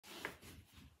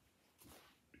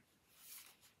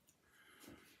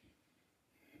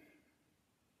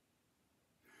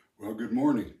Well, good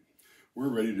morning. We're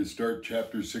ready to start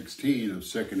chapter 16 of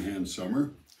Secondhand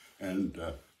Summer and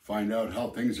find out how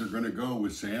things are going to go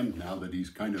with Sam now that he's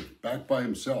kind of back by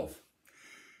himself.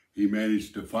 He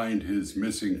managed to find his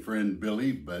missing friend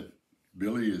Billy, but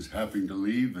Billy is having to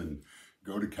leave and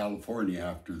go to California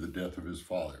after the death of his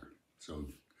father. So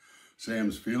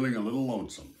Sam's feeling a little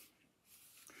lonesome.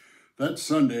 That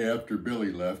Sunday after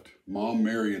Billy left, Mom,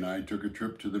 Mary, and I took a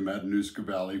trip to the Matanuska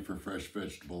Valley for fresh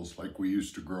vegetables like we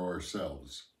used to grow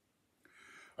ourselves.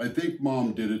 I think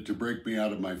Mom did it to break me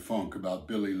out of my funk about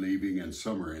Billy leaving and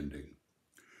summer ending.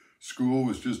 School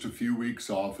was just a few weeks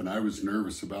off and I was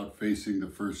nervous about facing the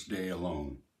first day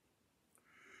alone.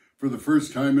 For the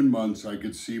first time in months, I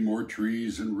could see more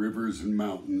trees and rivers and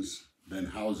mountains than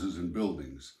houses and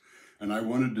buildings, and I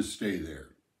wanted to stay there.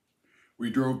 We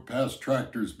drove past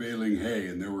tractors baling hay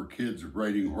and there were kids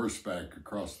riding horseback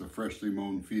across the freshly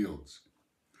mown fields.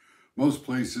 Most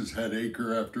places had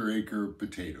acre after acre of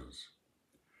potatoes.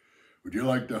 "Would you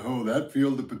like to hoe that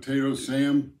field of potatoes,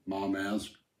 Sam?" Mom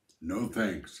asked. "No,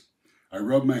 thanks." I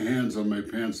rubbed my hands on my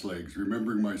pants legs,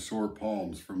 remembering my sore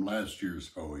palms from last year's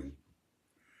hoeing.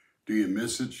 "Do you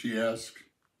miss it?" she asked.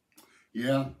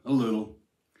 "Yeah, a little.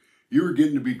 You were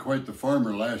getting to be quite the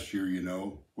farmer last year, you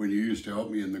know, when you used to help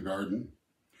me in the garden."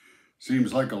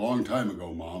 "Seems like a long time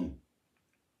ago, Mom."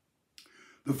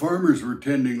 The farmers were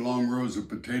tending long rows of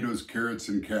potatoes, carrots,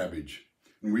 and cabbage,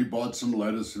 and we bought some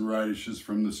lettuce and radishes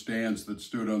from the stands that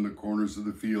stood on the corners of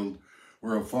the field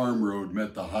where a farm road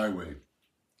met the highway.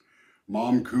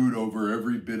 Mom cooed over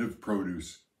every bit of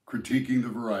produce, critiquing the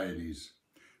varieties.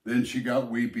 Then she got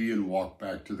weepy and walked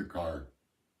back to the car.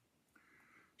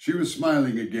 She was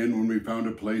smiling again when we found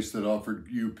a place that offered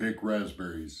you-pick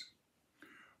raspberries.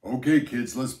 "Okay,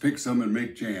 kids, let's pick some and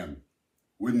make jam.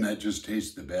 Wouldn't that just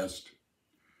taste the best?"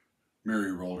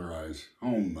 Mary rolled her eyes.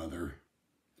 "Oh, Mother."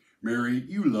 "Mary,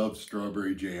 you love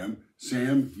strawberry jam.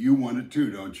 Sam, you want it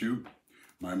too, don't you?"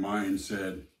 My mind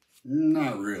said,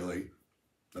 "Not really,"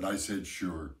 but I said,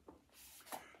 "Sure."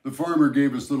 The farmer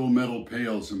gave us little metal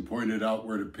pails and pointed out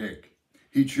where to pick.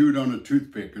 He chewed on a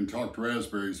toothpick and talked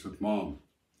raspberries with Mom.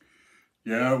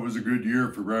 "Yeah, it was a good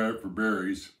year for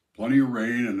berries. Plenty of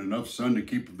rain and enough sun to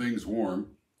keep things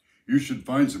warm. You should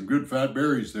find some good fat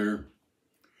berries there."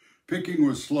 Picking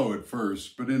was slow at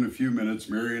first, but in a few minutes,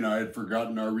 Mary and I had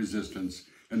forgotten our resistance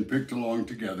and picked along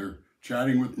together,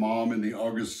 chatting with Mom in the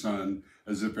August sun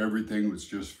as if everything was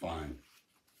just fine.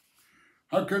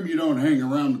 "How come you don't hang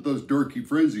around with those dorky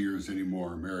friends of yours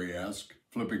anymore?" Mary asked,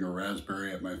 flipping a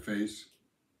raspberry at my face.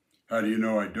 "How do you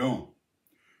know I don't?"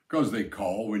 "'Cause they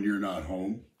call when you're not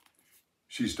home."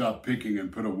 She stopped picking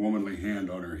and put a womanly hand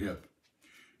on her hip.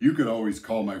 "You could always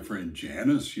call my friend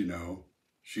Janice, you know."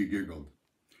 She giggled.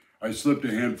 I slipped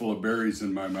a handful of berries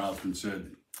in my mouth and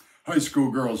said, "High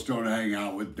school girls don't hang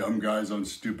out with dumb guys on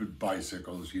stupid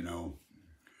bicycles, you know."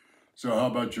 "So how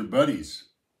about your buddies?"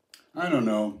 "I don't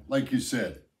know. Like you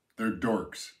said, they're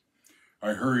dorks."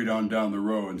 I hurried on down the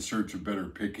row in search of better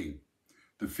picking.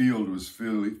 The field was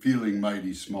feeling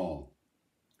mighty small.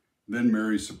 Then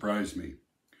Mary surprised me.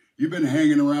 "You've been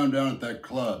hanging around down at that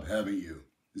club, haven't you?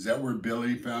 Is that where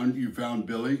you found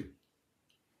Billy?"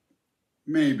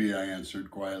 "Maybe," I answered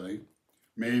quietly.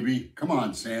 "Maybe. Come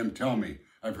on, Sam, tell me.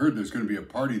 I've heard there's going to be a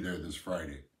party there this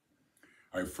Friday."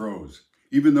 I froze.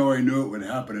 Even though I knew it would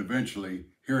happen eventually,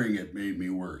 hearing it made me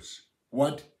worse.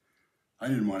 "What?" I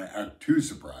didn't want to act too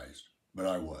surprised, but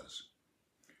I was.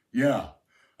 "Yeah,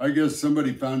 I guess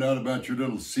somebody found out about your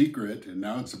little secret, and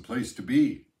now it's a place to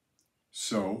be."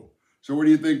 So what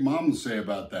do you think Mom will say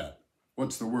about that?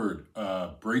 What's the word?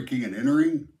 Breaking and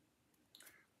entering?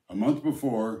 A month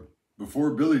before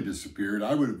Billy disappeared,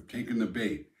 I would have taken the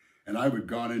bait, and I would have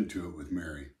gone into it with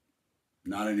Mary.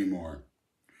 Not anymore.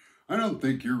 "I don't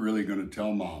think you're really going to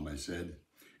tell Mom," I said.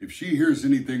 "If she hears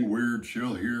anything weird,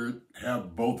 she'll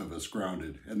have both of us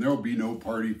grounded, and there'll be no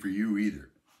party for you either."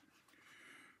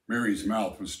 Mary's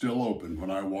mouth was still open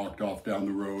when I walked off down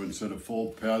the row and set a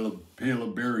full pail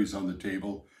of berries on the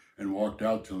table and walked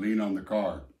out to lean on the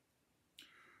car.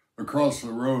 Across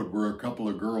the road were a couple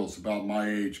of girls about my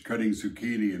age cutting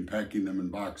zucchini and packing them in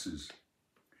boxes.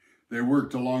 They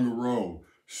worked along a row,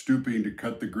 stooping to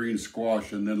cut the green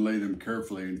squash and then lay them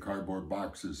carefully in cardboard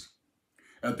boxes.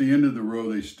 At the end of the row,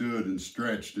 they stood and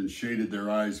stretched and shaded their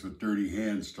eyes with dirty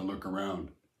hands to look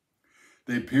around.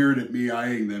 They peered at me,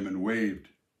 eyeing them, and waved.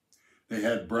 They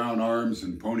had brown arms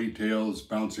and ponytails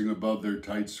bouncing above their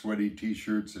tight, sweaty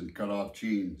t-shirts and cut-off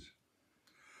jeans.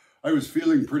 I was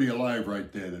feeling pretty alive right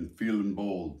then and feeling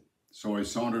bold, so I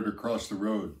sauntered across the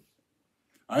road.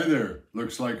 "Hi there,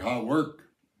 looks like hot work."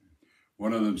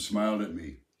 One of them smiled at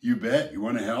me. "You bet, you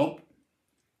want to help?"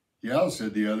 Yeah,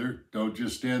 said the other. Don't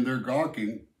just stand there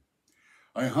gawking.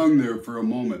 I hung there for a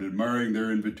moment, admiring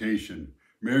their invitation,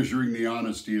 measuring the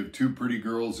honesty of two pretty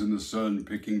girls in the sun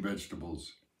picking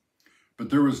vegetables. But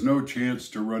there was no chance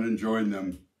to run and join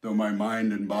them, though my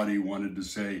mind and body wanted to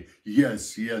say,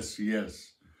 yes, yes,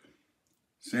 yes.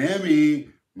 Sammy,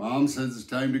 Mom says it's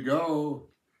time to go,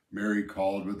 Mary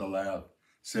called with a laugh.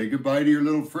 Say goodbye to your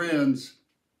little friends.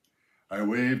 I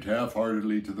waved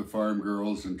half-heartedly to the farm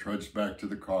girls and trudged back to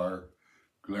the car,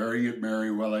 glaring at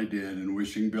Mary while I did and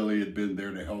wishing Billy had been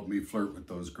there to help me flirt with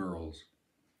those girls.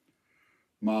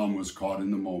 Mom was caught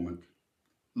in the moment.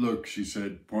 Look, she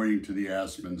said, pointing to the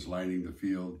aspens lining the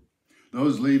field.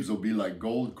 Those leaves will be like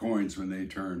gold coins when they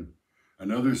turn.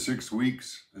 Another 6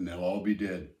 weeks and they'll all be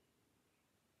dead.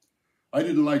 I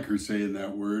didn't like her saying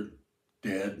that word.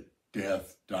 Dead,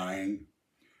 death, dying.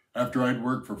 After I'd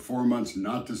worked for 4 months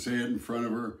not to say it in front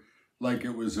of her, like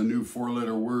it was a new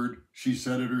 4-letter word, she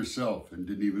said it herself and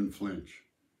didn't even flinch.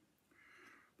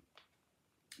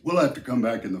 We'll have to come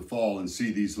back in the fall and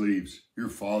see these leaves. Your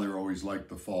father always liked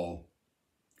the fall.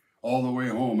 All the way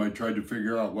home, I tried to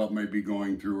figure out what might be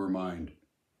going through her mind.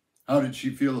 How did she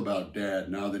feel about Dad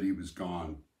now that he was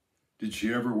gone? Did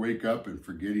she ever wake up and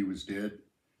forget he was dead?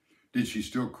 Did she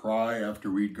still cry after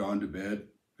we'd gone to bed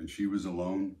and she was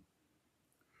alone?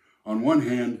 On one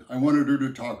hand, I wanted her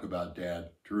to talk about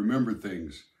Dad, to remember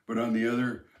things, but on the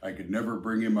other, I could never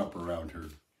bring him up around her.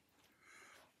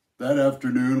 That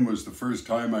afternoon was the first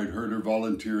time I'd heard her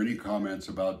volunteer any comments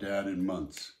about Dad in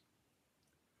months.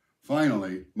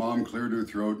 Finally, Mom cleared her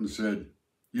throat and said,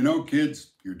 You know,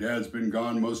 kids, your dad's been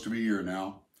gone most of a year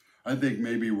now. I think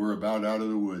maybe we're about out of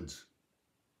the woods.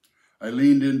 I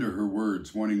leaned into her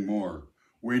words, wanting more,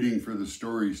 waiting for the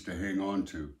stories to hang on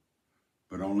to.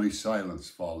 But only silence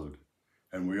followed,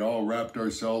 and we all wrapped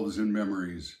ourselves in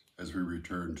memories as we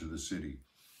returned to the city.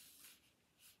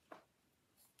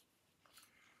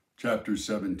 Chapter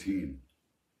 17.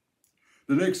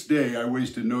 The next day, I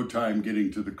wasted no time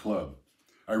getting to the club.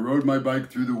 I rode my bike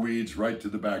through the weeds right to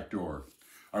the back door.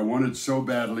 I wanted so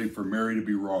badly for Mary to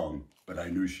be wrong, but I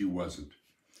knew she wasn't.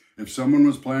 If someone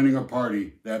was planning a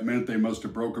party, that meant they must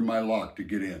have broken my lock to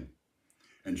get in.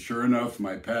 And sure enough,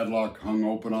 my padlock hung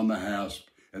open on the hasp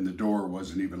and the door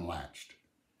wasn't even latched.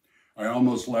 I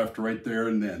almost left right there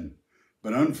and then,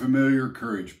 but unfamiliar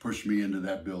courage pushed me into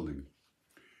that building.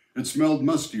 It smelled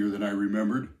mustier than I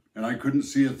remembered, and I couldn't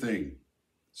see a thing.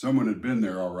 Someone had been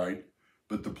there all right,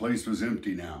 but the place was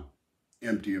empty now.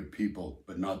 Empty of people,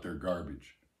 but not their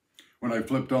garbage. When I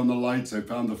flipped on the lights, I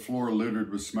found the floor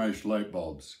littered with smashed light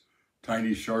bulbs.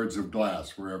 Tiny shards of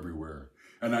glass were everywhere,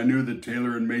 and I knew that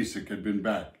Taylor and Masick had been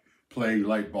back, playing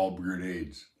light bulb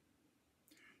grenades.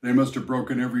 They must have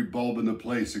broken every bulb in the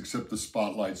place except the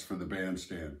spotlights for the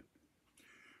bandstand.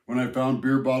 When I found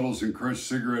beer bottles and crushed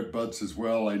cigarette butts as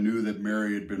well, I knew that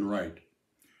Mary had been right.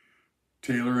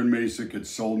 Taylor and Masick had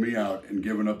sold me out and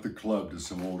given up the club to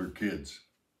some older kids.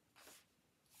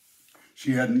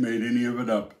 She hadn't made any of it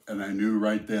up, and I knew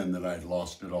right then that I'd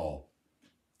lost it all.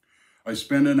 I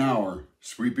spent an hour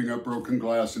sweeping up broken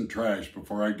glass and trash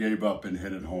before I gave up and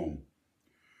headed home.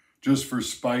 Just for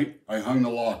spite, I hung the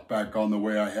lock back on the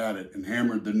way I had it and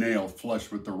hammered the nail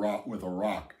flush with a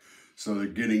rock so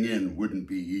that getting in wouldn't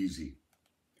be easy.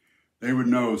 They would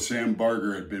know Sam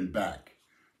Barger had been back.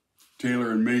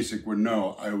 Taylor and Masick would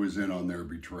know I was in on their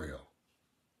betrayal.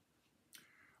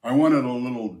 I wanted a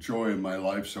little joy in my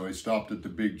life, so I stopped at the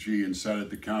Big G and sat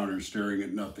at the counter staring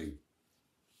at nothing.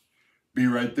 Be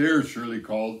right there, Shirley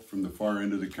called from the far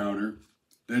end of the counter.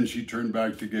 Then she turned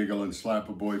back to giggle and slap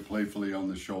a boy playfully on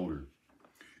the shoulder.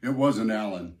 It wasn't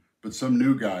Alan, but some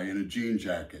new guy in a jean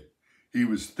jacket. He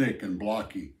was thick and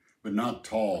blocky, but not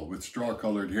tall, with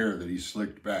straw-colored hair that he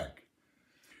slicked back.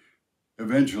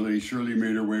 Eventually, Shirley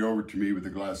made her way over to me with a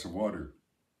glass of water.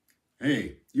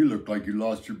 Hey, you look like you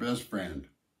lost your best friend.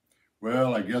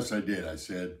 Well, I guess I did, I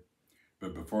said.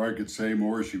 But before I could say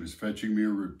more, she was fetching me a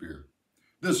root beer.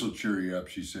 This'll cheer you up,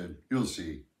 she said. You'll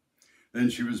see.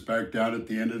 Then she was back down at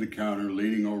the end of the counter,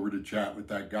 leaning over to chat with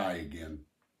that guy again.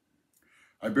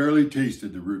 I barely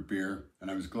tasted the root beer, and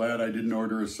I was glad I didn't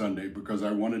order a sundae because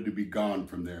I wanted to be gone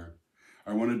from there.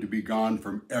 I wanted to be gone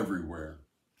from everywhere.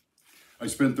 I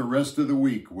spent the rest of the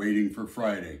week waiting for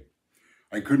Friday.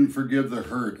 I couldn't forgive the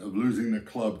hurt of losing the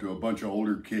club to a bunch of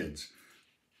older kids,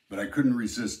 but I couldn't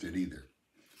resist it either.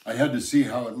 I had to see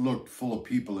how it looked full of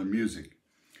people and music.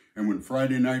 And when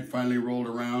Friday night finally rolled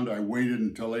around, I waited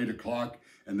until 8 o'clock,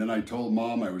 and then I told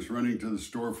Mom I was running to the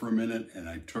store for a minute, and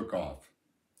I took off.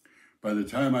 By the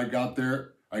time I got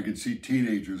there, I could see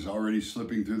teenagers already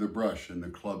slipping through the brush in the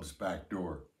club's back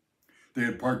door. They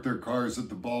had parked their cars at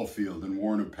the ball field and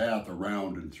worn a path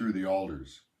around and through the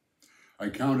alders. I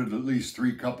counted at least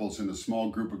 3 couples and a small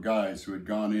group of guys who had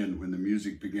gone in when the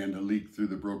music began to leak through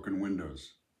the broken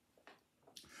windows.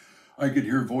 I could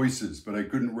hear voices, but I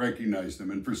couldn't recognize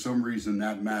them, and for some reason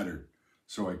that mattered,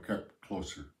 so I crept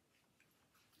closer.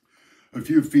 A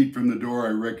few feet from the door,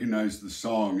 I recognized the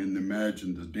song and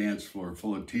imagined the dance floor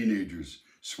full of teenagers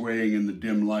swaying in the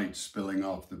dim light spilling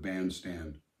off the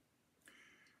bandstand.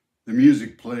 The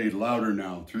music played louder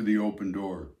now through the open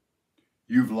door.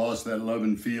 You've Lost That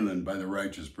Lovin' Feelin' by the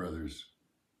Righteous Brothers.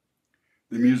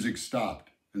 The music stopped,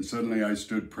 and suddenly I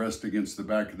stood pressed against the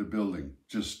back of the building,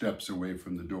 just steps away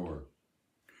from the door.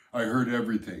 I heard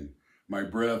everything, my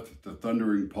breath, the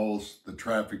thundering pulse, the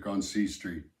traffic on C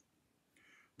Street.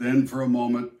 Then for a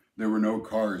moment, there were no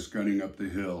cars gunning up the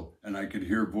hill, and I could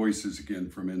hear voices again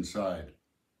from inside.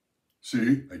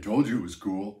 See, I told you it was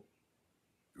cool.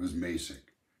 It was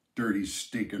Masick, dirty,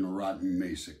 stinking, rotten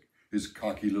Masick. His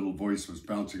cocky little voice was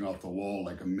bouncing off the wall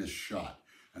like a missed shot,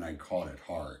 and I caught it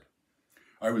hard.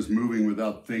 I was moving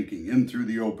without thinking, in through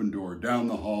the open door, down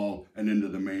the hall, and into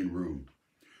the main room.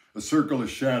 A circle of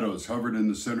shadows hovered in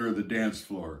the center of the dance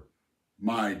floor,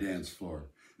 my dance floor.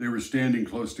 They were standing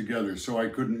close together, so I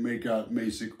couldn't make out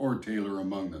Masick or Taylor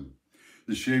among them.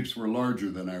 The shapes were larger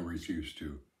than I was used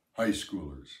to, high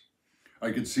schoolers.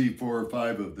 I could see 4 or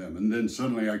 5 of them, and then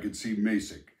suddenly I could see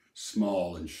Masick,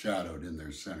 small and shadowed in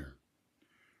their center.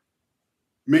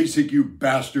 Masick, you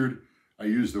bastard! I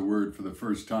used the word for the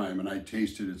first time, and I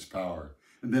tasted its power.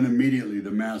 And then immediately the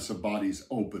mass of bodies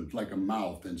opened like a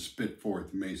mouth and spit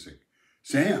forth Masick.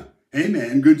 Sam, hey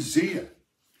man, good to see you.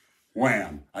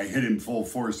 Wham! I hit him full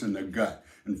force in the gut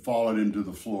and followed him to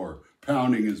the floor,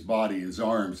 pounding his body, his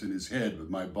arms, and his head with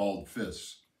my balled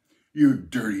fists. You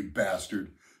dirty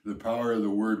bastard! The power of the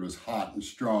word was hot and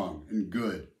strong and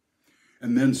good.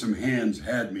 And then some hands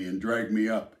had me and dragged me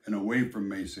up and away from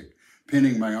Masick,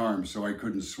 pinning my arms so I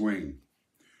couldn't swing.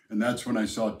 And that's when I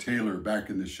saw Taylor back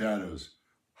in the shadows,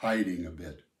 hiding a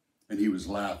bit, and he was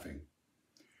laughing.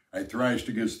 I thrashed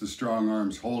against the strong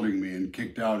arms holding me and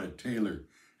kicked out at Taylor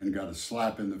and got a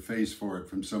slap in the face for it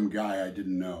from some guy I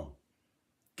didn't know.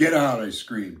 Get out, I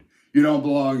screamed. You don't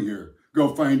belong here.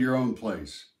 Go find your own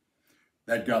place.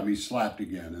 That got me slapped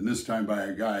again, and this time by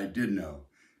a guy I did know.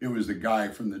 It was the guy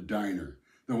from the diner,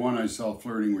 the one I saw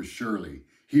flirting with Shirley.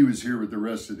 He was here with the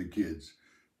rest of the kids,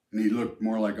 and he looked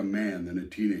more like a man than a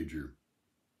teenager.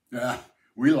 Ah,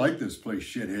 we like this place,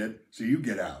 shithead, so you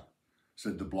get out,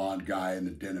 said the blonde guy in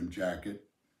the denim jacket.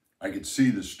 I could see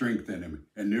the strength in him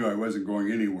and knew I wasn't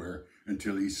going anywhere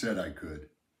until he said I could.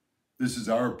 This is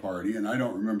our party, and I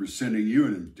don't remember sending you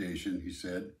an invitation, he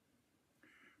said.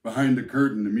 Behind the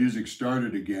curtain, the music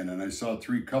started again, and I saw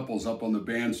 3 couples up on the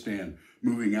bandstand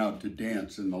moving out to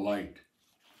dance in the light.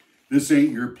 This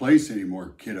ain't your place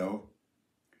anymore, kiddo.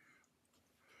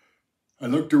 I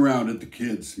looked around at the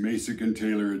kids Masick and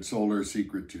Taylor had sold our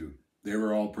secret to. They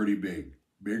were all pretty big,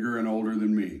 bigger and older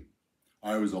than me.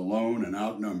 I was alone and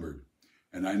outnumbered,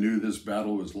 and I knew this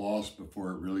battle was lost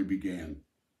before it really began.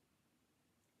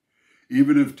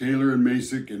 Even if Taylor and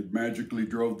Masick had magically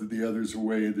drove the others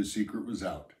away, the secret was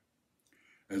out.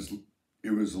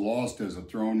 It was lost as a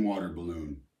thrown water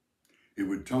balloon. It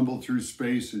would tumble through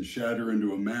space and shatter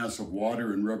into a mass of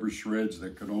water and rubber shreds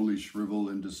that could only shrivel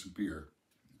and disappear.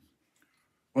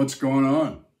 What's going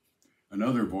on?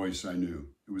 Another voice I knew.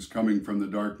 It was coming from the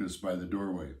darkness by the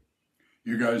doorway.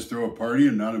 You guys throw a party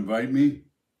and not invite me?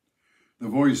 The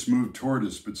voice moved toward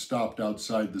us but stopped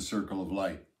outside the circle of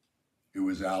light. It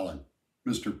was Alan,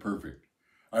 Mr. Perfect.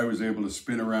 I was able to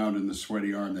spin around in the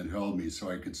sweaty arm that held me so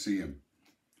I could see him.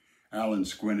 Alan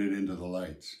squinted into the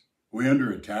lights. We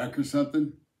under attack or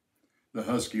something? The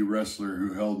husky wrestler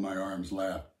who held my arms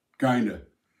laughed. Kinda.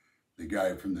 The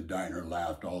guy from the diner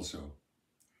laughed also.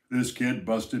 This kid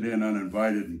busted in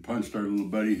uninvited and punched our little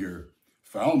buddy here.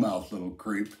 Foul-mouthed little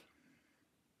creep.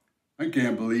 I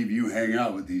can't believe you hang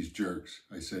out with these jerks,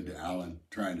 I said to Alan,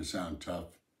 trying to sound tough.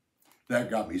 That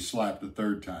got me slapped a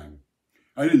 3rd time.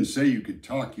 I didn't say you could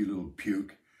talk, you little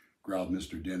puke, growled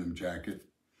Mr. Denim Jacket.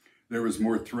 There was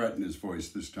more threat in his voice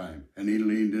this time, and he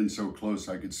leaned in so close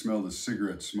I could smell the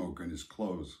cigarette smoke on his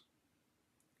clothes.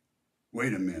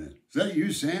 Wait a minute, is that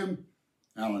you, Sam?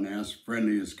 Alan asked,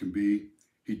 friendly as can be.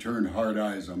 He turned hard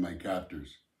eyes on my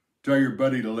captors. Tell your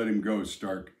buddy to let him go,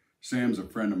 Stark. Sam's a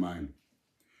friend of mine.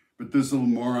 But this little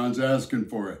moron's asking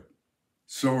for it.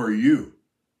 So are you.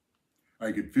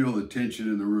 I could feel the tension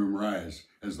in the room rise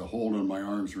as the hold on my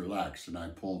arms relaxed and I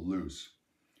pulled loose.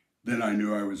 Then I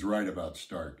knew I was right about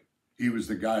Stark. He was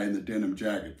the guy in the denim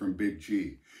jacket from Big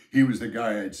G. He was the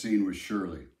guy I'd seen with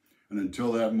Shirley. and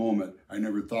until that moment, I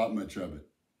never thought much of it.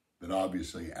 But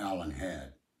obviously, Alan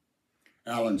had.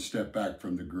 Alan stepped back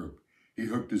from the group. He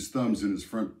hooked his thumbs in his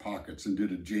front pockets and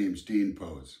did a James Dean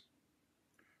pose.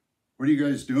 "What are you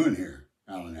guys doing here?"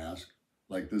 Alan asked,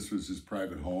 like this was his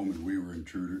private home and we were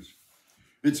intruders.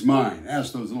 "It's mine.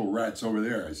 Ask those little rats over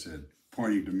there," I said,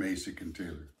 pointing to Masick and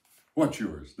Taylor. "What's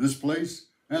yours? This place?"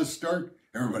 asked Stark.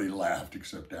 Everybody laughed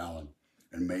except Alan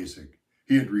and Masick.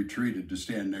 He had retreated to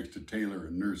stand next to Taylor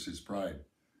and nurse his pride.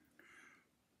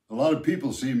 "A lot of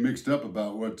people seem mixed up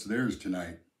about what's theirs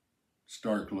tonight."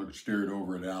 Stark stared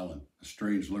over at Alan, a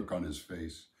strange look on his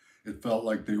face. It felt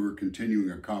like they were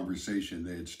continuing a conversation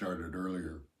they had started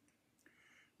earlier.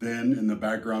 Then, in the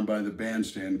background by the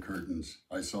bandstand curtains,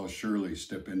 I saw Shirley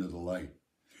step into the light.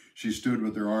 She stood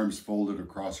with her arms folded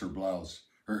across her blouse,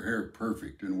 her hair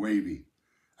perfect and wavy.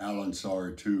 Alan saw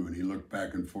her too, and he looked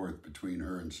back and forth between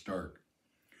her and Stark.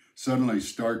 Suddenly,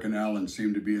 Stark and Alan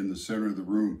seemed to be in the center of the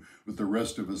room, with the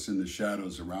rest of us in the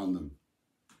shadows around them.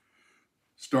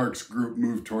 Stark's group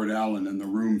moved toward Alan, and the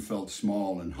room felt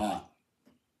small and hot.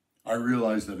 I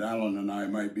realized that Alan and I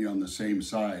might be on the same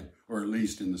side, or at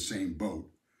least in the same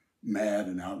boat, mad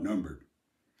and outnumbered.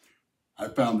 "I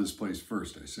found this place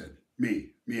first," I said.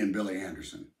 Me and Billy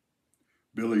Anderson."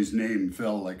 Billy's name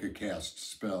fell like a cast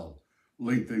spell,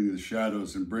 lengthening the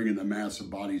shadows and bringing the mass of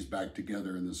bodies back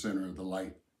together in the center of the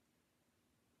light.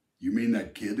 "You mean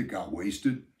that kid that got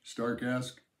wasted?" Stark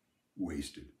asked.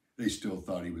 Wasted. They still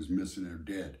thought he was missing or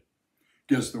dead.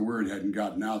 Guess the word hadn't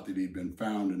gotten out that he'd been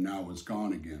found and now was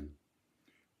gone again.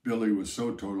 Billy was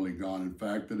so totally gone, in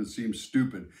fact, that it seemed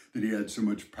stupid that he had so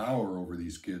much power over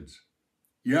these kids.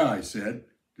 "Yeah," I said.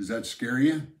 "Does that scare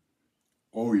you?"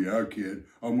 "Oh yeah, kid.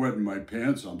 I'm wetting my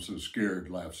pants. I'm so scared,"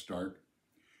 laughed Stark.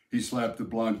 He slapped the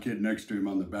blonde kid next to him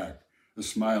on the back, a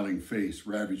smiling face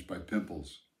ravaged by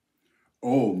pimples.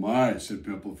 "Oh my," said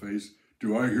Pimpleface.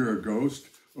 "Do I hear a ghost?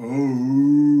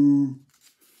 Oh."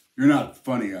 "You're not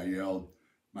funny," I yelled,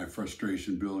 my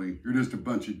frustration building. "You're just a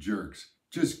bunch of jerks.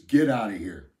 Just get out of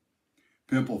here."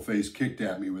 Pimpleface kicked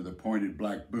at me with a pointed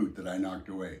black boot that I knocked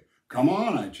away. "Come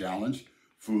on," I challenged,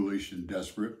 foolish and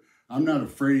desperate. "I'm not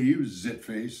afraid of you,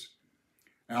 zitface."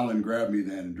 Alan grabbed me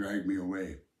then and dragged me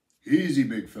away. "Easy,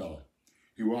 big fella."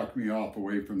 He walked me off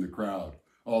away from the crowd,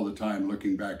 all the time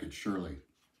looking back at Shirley.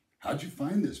 "How'd you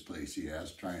find this place?" he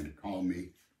asked, trying to calm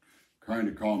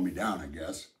me down, I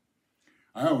guess.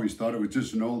 I always thought it was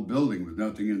just an old building with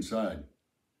nothing inside.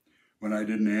 When I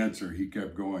didn't answer, he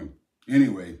kept going.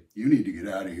 "Anyway, you need to get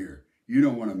out of here. You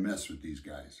don't want to mess with these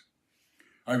guys."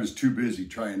 I was too busy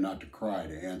trying not to cry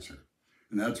to answer,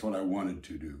 and that's what I wanted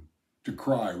to do, to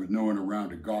cry with no one around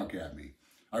to gawk at me.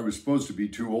 I was supposed to be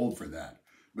too old for that,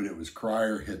 but it was cry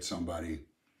or hit somebody.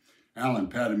 Alan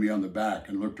patted me on the back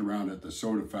and looked around at the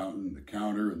soda fountain, the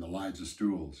counter, and the lines of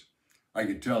stools. I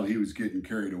could tell he was getting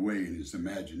carried away in his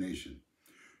imagination.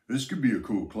 "This could be a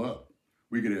cool club.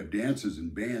 We could have dances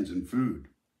and bands and food."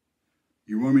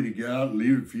 "You want me to get out and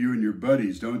leave it for you and your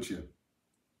buddies, don't you?"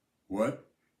 "What?"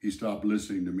 He stopped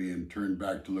listening to me and turned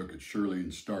back to look at Shirley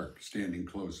and Stark, standing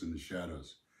close in the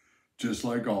shadows. "Just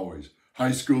like always.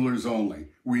 High schoolers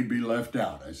only. We'd be left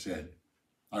out," I said.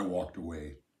 I walked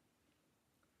away.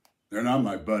 "They're not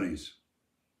my buddies,"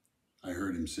 I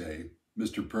heard him say.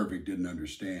 Mr. Perfect didn't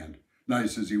understand.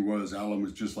 Nice as he was, Alan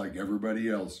was just like everybody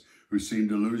else who seemed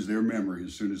to lose their memory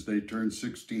as soon as they turned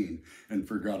 16 and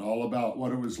forgot all about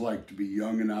what it was like to be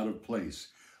young and out of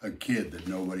place, a kid that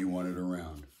nobody wanted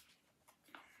around.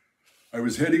 I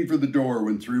was heading for the door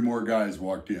when 3 more guys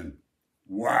walked in.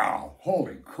 "Wow,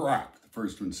 holy crap," the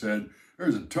first one said.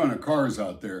 "There's a ton of cars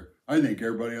out there. I think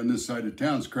everybody on this side of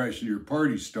town's crashing your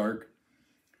party, Stark."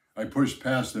 I pushed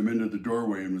past them into the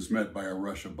doorway and was met by a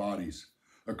rush of bodies.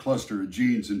 A cluster of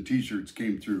jeans and t-shirts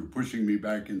came through, pushing me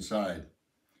back inside.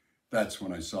 That's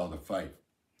when I saw the fight.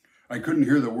 I couldn't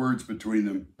hear the words between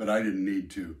them, but I didn't need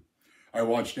to. I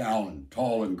watched Alan,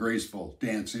 tall and graceful,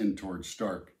 dance in towards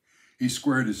Stark. He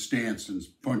squared his stance and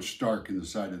punched Stark in the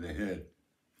side of the head.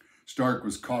 Stark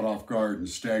was caught off guard and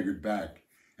staggered back,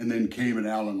 and then came at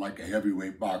Alan like a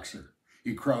heavyweight boxer.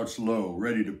 He crouched low,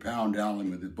 ready to pound Alan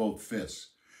with both fists.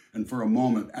 And for a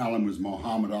moment, Alan was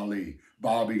Muhammad Ali,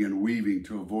 bobbing and weaving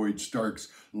to avoid Stark's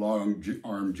long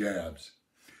arm jabs.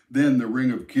 Then the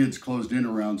ring of kids closed in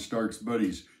around Stark's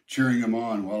buddies, cheering him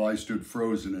on while I stood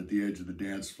frozen at the edge of the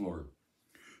dance floor.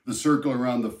 The circle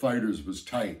around the fighters was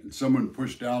tight, and someone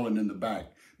pushed Alan in the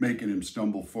back, making him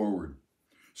stumble forward.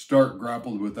 Stark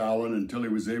grappled with Alan until he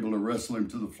was able to wrestle him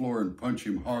to the floor and punch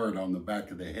him hard on the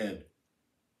back of the head.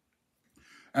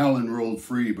 Alan rolled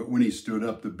free, but when he stood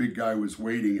up, the big guy was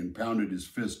waiting and pounded his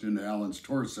fist into Alan's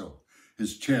torso,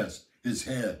 his chest, his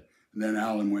head, and then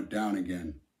Alan went down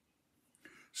again.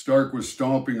 Stark was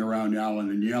stomping around Alan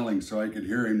and yelling so I could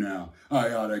hear him now.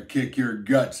 "I ought to kick your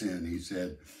guts in," he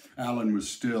said. Alan was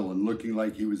still and looking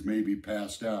like he was maybe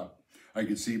passed out. I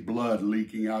could see blood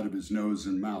leaking out of his nose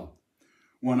and mouth.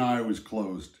 One eye was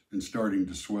closed and starting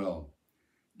to swell.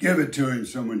 "Give it to him,"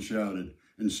 someone shouted,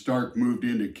 and Stark moved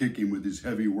in to kick him with his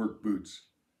heavy work boots.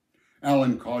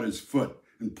 Alan caught his foot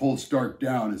and pulled Stark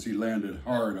down as he landed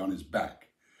hard on his back.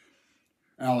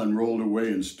 Alan rolled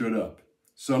away and stood up.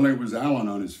 Suddenly it was Alan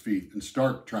on his feet and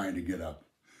Stark trying to get up.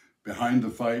 Behind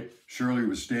the fight, Shirley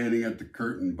was standing at the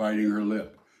curtain, biting her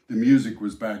lip. The music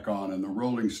was back on and the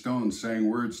Rolling Stones sang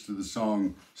words to the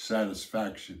song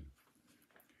Satisfaction.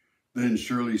 Then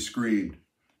Shirley screamed.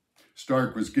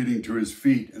 Stark was getting to his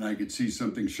feet and I could see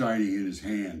something shining in his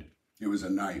hand. It was a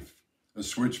knife, a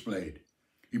switchblade.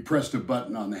 He pressed a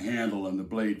button on the handle and the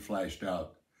blade flashed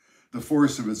out. The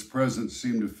force of its presence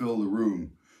seemed to fill the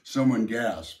room. Someone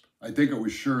gasped. I think it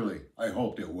was Shirley. I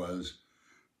hoped it was.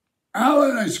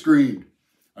 "Alan!" I screamed.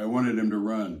 I wanted him to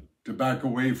run, to back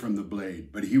away from the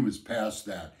blade, but he was past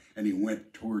that, and he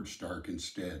went toward Stark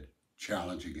instead,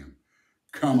 challenging him.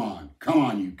 Come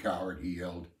on, you coward," he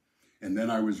yelled. And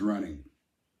then I was running.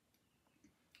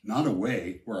 Not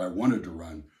away, where I wanted to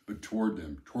run, but toward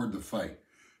them, toward the fight.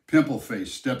 Pimpleface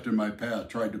stepped in my path,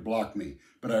 tried to block me,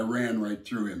 but I ran right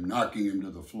through him, knocking him to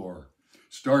the floor.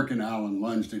 Stark and Alan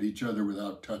lunged at each other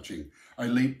without touching. I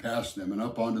leaped past them and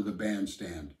up onto the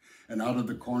bandstand, and out of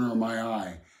the corner of my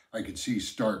eye, I could see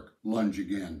Stark lunge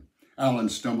again. Alan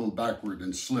stumbled backward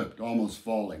and slipped, almost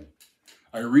falling.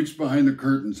 I reached behind the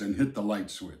curtains and hit the light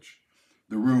switch.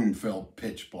 The room fell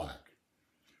pitch black.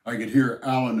 I could hear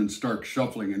Alan and Stark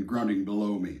shuffling and grunting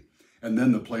below me, and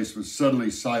then the place was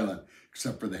suddenly silent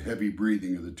except for the heavy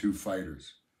breathing of the two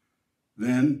fighters.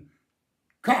 Then,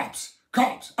 "Cops!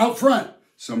 Cops! Out front!"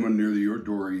 someone near the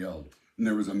door yelled, and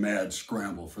there was a mad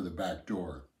scramble for the back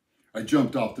door. I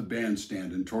jumped off the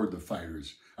bandstand and toward the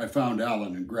fighters. I found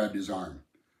Alan and grabbed his arm.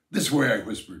 "This way," I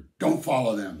whispered. "Don't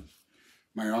follow them."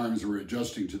 My arms were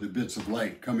adjusting to the bits of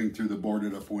light coming through the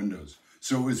boarded-up windows,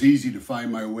 so it was easy to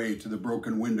find my way to the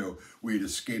broken window we had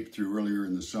escaped through earlier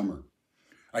in the summer.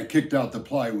 I kicked out the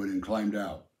plywood and climbed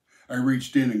out. I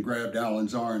reached in and grabbed Alan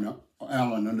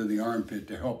under the armpit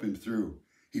to help him through.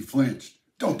 He flinched.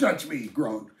 "Don't touch me," he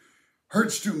groaned.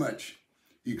 "Hurts too much."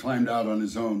 He climbed out on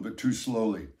his own, but too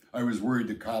slowly. I was worried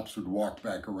the cops would walk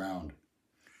back around.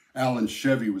 Alan's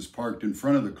Chevy was parked in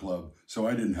front of the club, so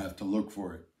I didn't have to look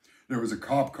for it. There was a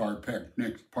cop car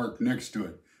parked next to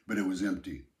it, but it was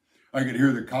empty. I could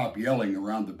hear the cop yelling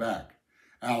around the back.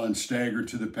 Alan staggered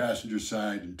to the passenger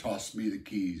side and tossed me the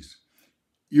keys.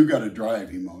 "You got to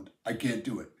drive," he moaned. "I can't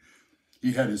do it."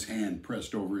 He had his hand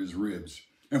pressed over his ribs,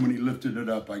 and when he lifted it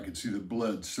up, I could see the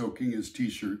blood soaking his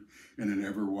t-shirt in an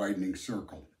ever-widening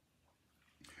circle.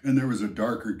 And there was a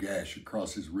darker gash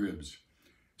across his ribs.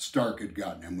 Stark had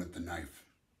gotten him with the knife.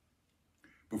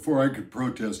 Before I could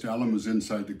protest, Alan was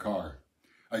inside the car.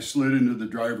 I slid into the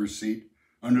driver's seat.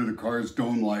 Under the car's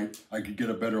dome light, I could get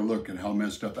a better look at how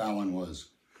messed up Alan was.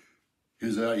 He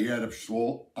had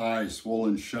a eye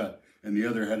swollen shut, and the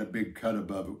other had a big cut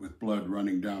above it with blood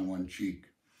running down one cheek.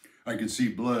 I could see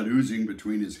blood oozing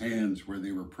between his hands where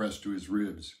they were pressed to his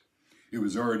ribs. It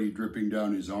was already dripping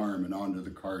down his arm and onto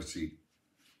the car seat.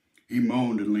 He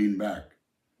moaned and leaned back.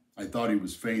 I thought he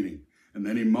was fainting, and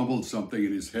then he mumbled something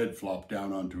and his head flopped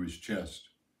down onto his chest.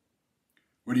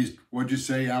 What'd you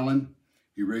say, Alan?"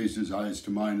 He raised his eyes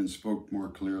to mine and spoke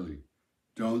more clearly.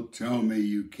 "Don't tell me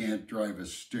you can't drive a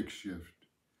stick shift."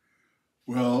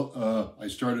 Well, I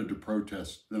started to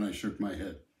protest. Then I shook my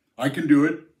head. "I can do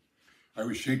it." I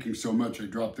was shaking so much I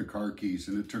dropped the car keys,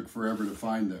 and it took forever to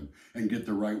find them and get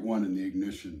the right one in the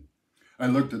ignition. I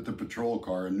looked at the patrol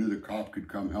car and knew the cop could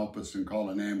come help us and call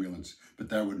an ambulance, but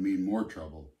that would mean more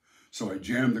trouble. So I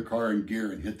jammed the car in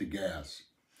gear and hit the gas.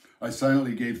 I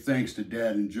silently gave thanks to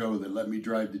Dad and Joe that let me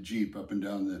drive the Jeep up and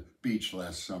down the beach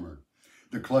last summer.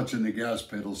 The clutch and the gas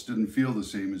pedals didn't feel the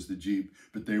same as the Jeep,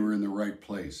 but they were in the right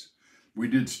place. We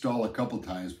did stall a couple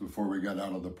times before we got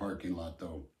out of the parking lot,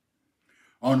 though.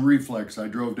 On reflex, I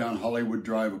drove down Hollywood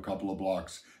Drive a couple of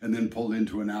blocks and then pulled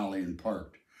into an alley and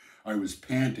parked. I was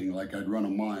panting like I'd run a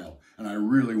mile, and I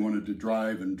really wanted to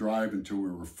drive until we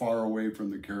were far away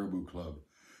from the Caribou Club.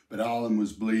 But Alan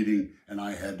was bleeding, and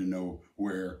I had to know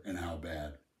where and how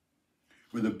bad.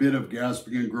 With a bit of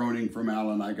gasping and groaning from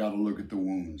Alan, I got a look at the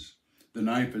wounds. The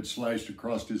knife had slashed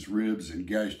across his ribs and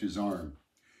gashed his arm.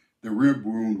 The rib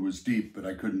wound was deep, but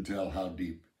I couldn't tell how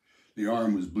deep. The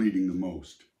arm was bleeding the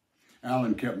most.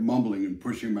 Alan kept mumbling and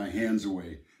pushing my hands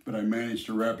away, but I managed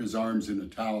to wrap his arms in a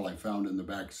towel I found in the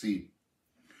back seat.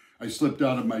 I slipped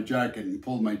out of my jacket and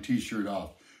pulled my t-shirt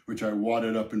off, which I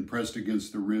wadded up and pressed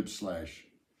against the rib slash.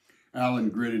 Alan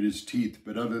gritted his teeth,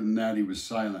 but other than that, he was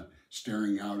silent,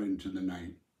 staring out into the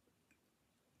night.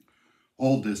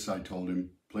 Hold this, I told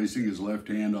him, placing his left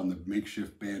hand on the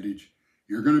makeshift bandage.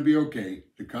 You're going to be okay.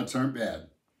 The cuts aren't bad.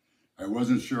 I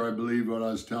wasn't sure I believed what I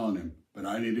was telling him, but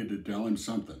I needed to tell him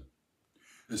something.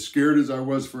 As scared as I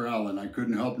was for Alan, I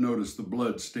couldn't help notice the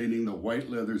blood staining the white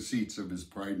leather seats of his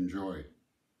pride and joy.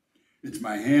 It's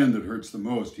my hand that hurts the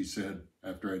most, he said,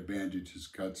 after I'd bandaged his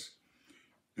cuts.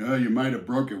 You might have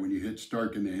broke it when you hit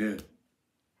Stark in the head.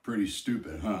 Pretty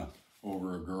stupid, huh?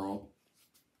 Over a girl.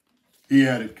 He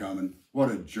had it coming.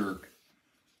 What a jerk.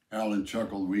 Alan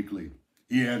chuckled weakly.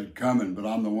 He had it coming, but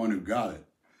I'm the one who got it.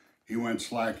 He went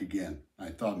slack again. I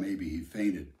thought maybe he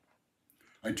fainted.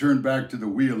 I turned back to the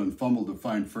wheel and fumbled to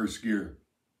find first gear.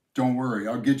 Don't worry,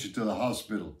 I'll get you to the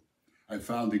hospital. I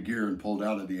found the gear and pulled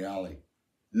out of the alley.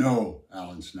 No,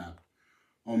 Alan snapped.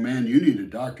 Oh man, you need a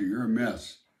doctor. You're a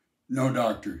mess. No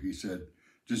doctor, he said.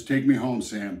 Just take me home,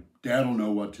 Sam. Dad'll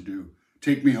know what to do.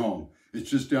 Take me home. It's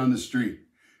just down the street.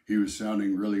 He was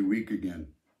sounding really weak again.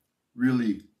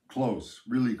 Really close,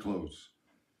 really close.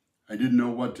 I didn't know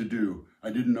what to do.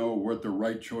 I didn't know what the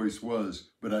right choice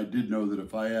was, but I did know that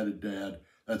if I had a dad,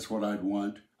 that's what I'd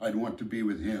want. I'd want to be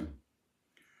with him.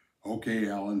 Okay,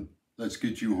 Alan, let's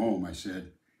get you home, I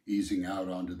said, easing out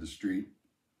onto the street.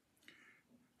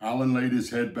 Alan laid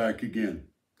his head back again.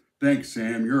 Thanks,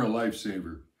 Sam, you're a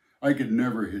lifesaver. I should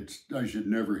never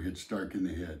hit Stark in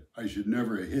the head. I should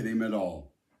never have hit him at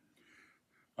all.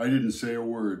 I didn't say a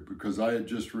word because I had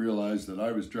just realized that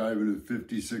I was driving a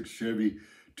 56 Chevy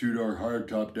two-door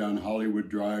hardtop down Hollywood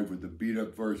Drive with a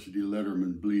beat-up varsity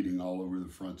letterman bleeding all over the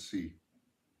front seat.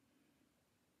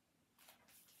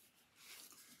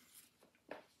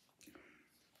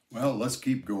 Well, let's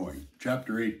keep going.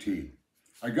 Chapter 18.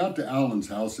 I got to Alan's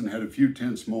house and had a few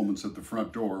tense moments at the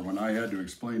front door when I had to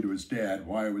explain to his dad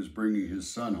why I was bringing his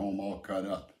son home all cut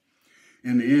up.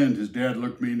 In the end, his dad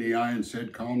looked me in the eye and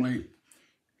said calmly,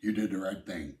 "You did the right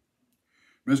thing."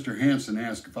 Mr. Hanson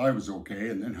asked if I was okay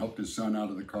and then helped his son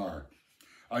out of the car.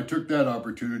 I took that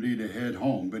opportunity to head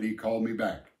home, but he called me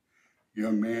back.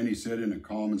 "Young man," he said in a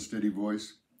calm and steady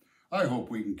voice, "I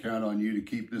hope we can count on you to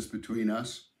keep this between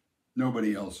us.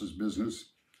 Nobody else's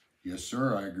business." "Yes,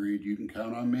 sir," I agreed. "You can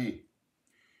count on me."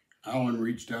 Alan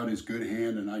reached out his good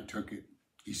hand and I took it.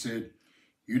 He said,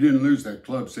 "You didn't lose that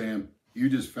club, Sam. You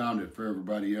just found it for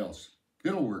everybody else.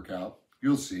 It'll work out.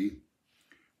 You'll see."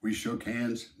 We shook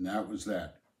hands, and that was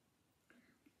that.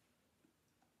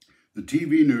 The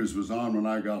TV news was on when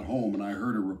I got home, and I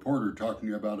heard a reporter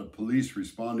talking about a police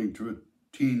responding to a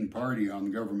teen party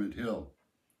on Government Hill.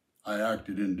 I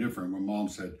acted indifferent when Mom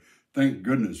said, "Thank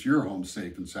goodness you're home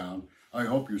safe and sound. I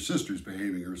hope your sister's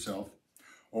behaving herself."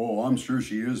 "Oh, I'm sure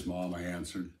she is, Mom," I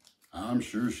answered. "I'm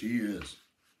sure she is."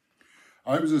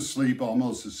 I was asleep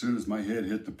almost as soon as my head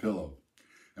hit the pillow,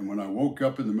 and when I woke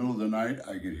up in the middle of the night,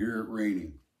 I could hear it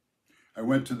raining. I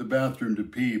went to the bathroom to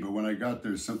pee, but when I got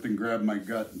there, something grabbed my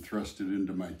gut and thrust it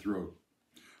into my throat.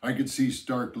 I could see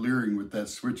Stark leering with that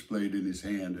switchblade in his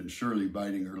hand and Shirley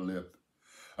biting her lip.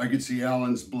 I could see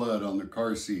Alan's blood on the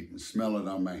car seat and smell it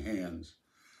on my hands.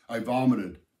 I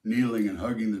vomited, kneeling and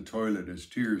hugging the toilet as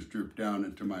tears dripped down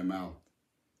into my mouth.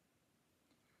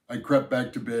 I crept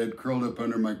back to bed, curled up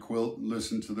under my quilt, and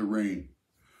listened to the rain.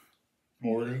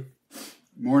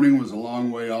 Morning was a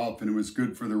long way off, and it was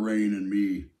good for the rain and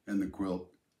me and the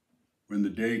quilt. When the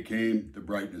day came, the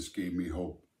brightness gave me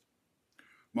hope.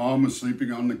 Mom was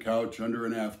sleeping on the couch under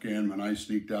an Afghan when I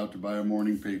sneaked out to buy a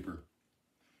morning paper.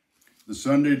 The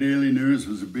Sunday Daily News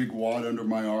was a big wad under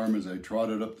my arm as I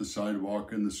trotted up the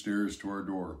sidewalk and the stairs to our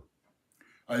door.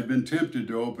 I had been tempted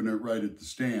to open it right at the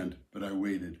stand, but I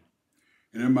waited.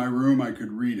 And in my room, I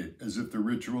could read it, as if the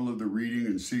ritual of the reading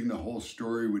and seeing the whole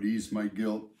story would ease my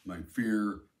guilt, my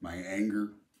fear, my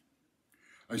anger.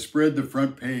 I spread the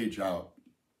front page out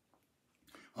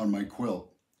on my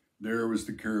quilt. There was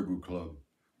the Caribou Club.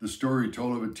 The story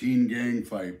told of a teen gang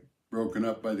fight broken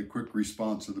up by the quick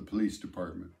response of the police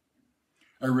department.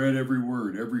 I read every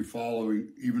word, even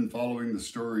following the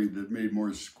story that made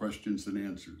more questions than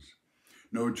answers.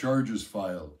 No charges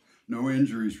filed, no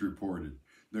injuries reported.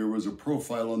 There was a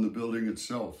profile on the building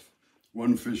itself,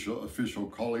 one official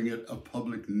calling it a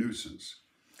public nuisance.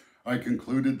 I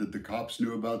concluded that the cops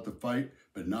knew about the fight,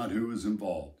 but not who was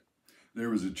involved. There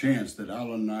was a chance that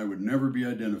Alan and I would never be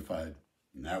identified,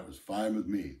 and that was fine with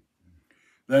me.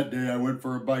 That day, I went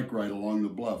for a bike ride along the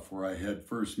bluff where I had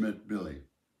first met Billy.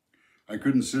 I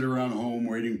couldn't sit around home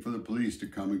waiting for the police to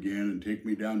come again and take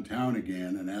me downtown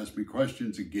again and ask me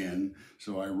questions again,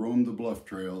 so I roamed the bluff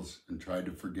trails and tried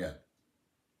to forget.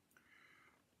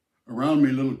 Around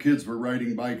me, little kids were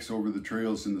riding bikes over the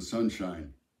trails in the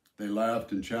sunshine. They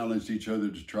laughed and challenged each other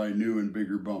to try new and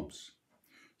bigger bumps.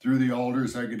 Through the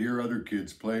alders, I could hear other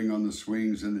kids playing on the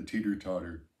swings and the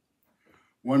teeter-totter.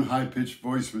 One high-pitched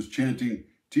voice was chanting,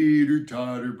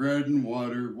 "Teeter-totter, bread and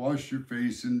water, wash your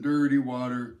face in dirty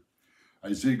water."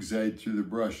 I zigzagged through the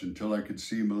brush until I could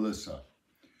see Melissa.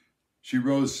 She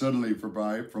rose suddenly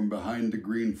from behind the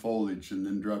green foliage and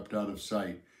then dropped out of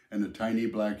sight, and a tiny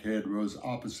black head rose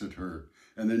opposite her,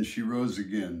 and then she rose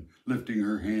again, lifting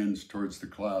her hands towards the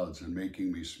clouds and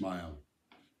making me smile.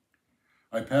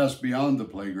 I passed beyond the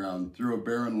playground through a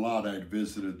barren lot I'd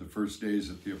visited the first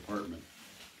days at the apartment.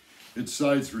 Its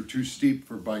sides were too steep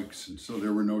for bikes, and so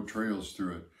there were no trails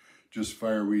through it, just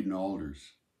fireweed and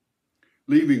alders.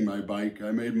 Leaving my bike,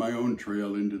 I made my own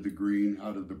trail into the green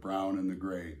out of the brown and the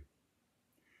gray.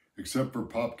 Except for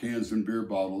pop cans and beer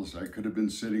bottles, I could have been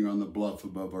sitting on the bluff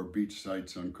above our beach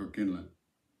sites on Cook Inlet.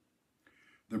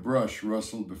 The brush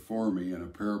rustled before me and a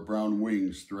pair of brown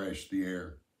wings thrashed the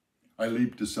air. I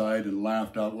leaped aside and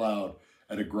laughed out loud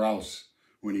at a grouse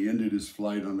when he ended his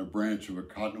flight on a branch of a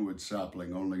cottonwood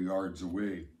sapling only yards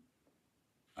away.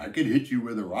 "I could hit you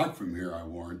with a rock from here," I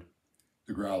warned.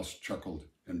 The grouse chuckled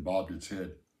and bobbed its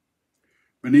head.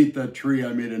 Beneath that tree,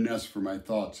 I made a nest for my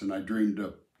thoughts, and I dreamed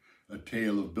up a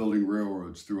tale of building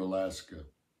railroads through Alaska.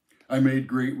 I made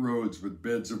great roads with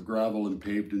beds of gravel and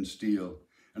paved in steel,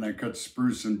 and I cut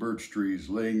spruce and birch trees,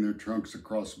 laying their trunks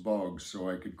across bogs so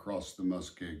I could cross the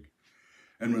muskeg.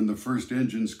 And when the first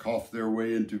engines coughed their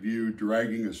way into view,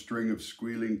 dragging a string of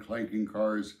squealing, clanking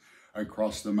cars, I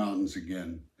crossed the mountains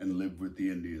again and lived with the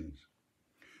Indians.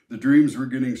 The dreams were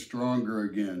getting stronger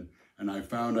again, and I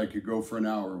found I could go for an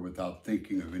hour without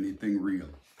thinking of anything real.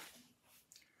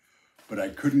 But I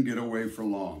couldn't get away for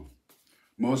long.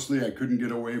 Mostly I couldn't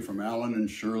get away from Alan and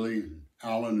Shirley,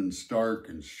 Alan and Stark,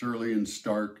 and Shirley and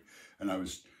Stark, and I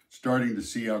was starting to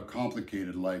see how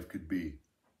complicated life could be.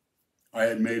 I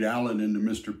had made Alan into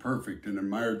Mr. Perfect and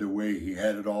admired the way he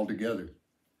had it all together.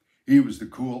 He was the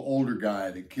cool older guy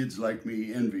that kids like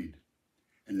me envied,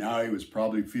 and now he was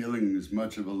probably feeling as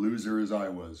much of a loser as I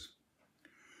was.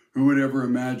 Who would ever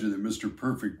imagine that Mr.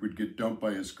 Perfect would get dumped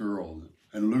by his girl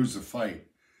and lose a fight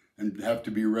and have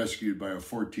to be rescued by a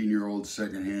 14-year-old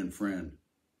secondhand friend?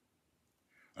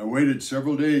 I waited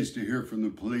several days to hear from the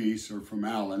police or from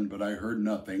Alan, but I heard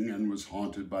nothing and was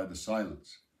haunted by the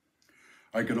silence.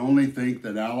 I could only think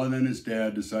that Alan and his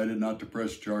dad decided not to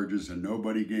press charges and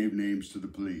nobody gave names to the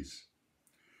police.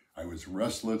 I was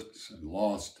restless and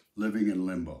lost, living in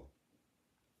limbo.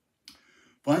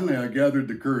 Finally, I gathered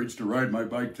the courage to ride my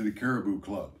bike to the Caribou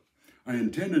Club. I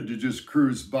intended to just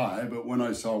cruise by, but when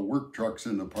I saw work trucks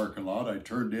in the parking lot, I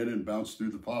turned in and bounced through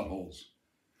the potholes.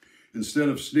 Instead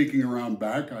of sneaking around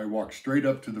back, I walked straight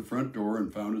up to the front door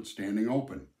and found it standing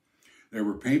open. There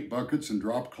were paint buckets and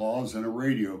drop cloths and a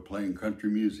radio playing country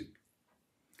music.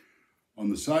 On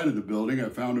the side of the building, I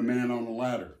found a man on a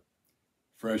ladder.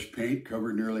 Fresh paint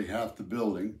covered nearly half the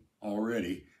building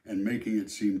already and making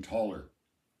it seem taller.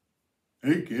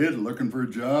 "Hey kid, looking for a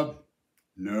job?"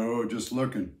 "No, just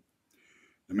looking."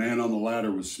 The man on the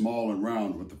ladder was small and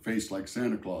round with a face like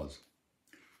Santa Claus.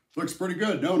 "Looks pretty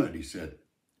good, don't it?" he said.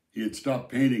 He had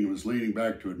stopped painting and was leaning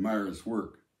back to admire his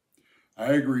work.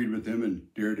 I agreed with him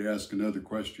and dared to ask another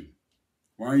question.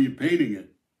 "Why are you painting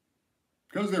it?"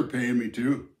 "'Cause they're paying me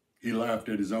to." He laughed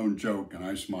at his own joke and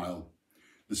I smiled.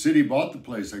 "The city bought the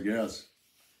place, I guess."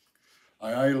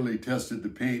 I idly tested the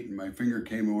paint and my finger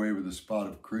came away with a spot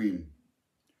of cream.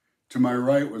 To my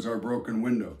right was our broken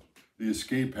window, the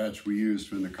escape hatch we used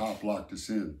when the cop locked us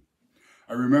in.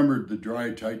 I remembered the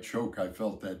dry, tight choke I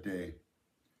felt that day.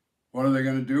 What are they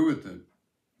going to do with it?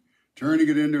 Turning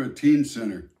it into a teen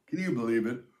center. Can you believe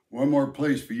it? One more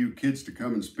place for you kids to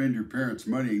come and spend your parents'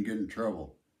 money and get in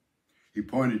trouble. He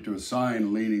pointed to a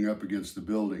sign leaning up against the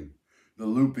building. The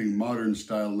looping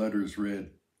modern-style letters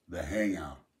read, "The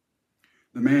Hangout."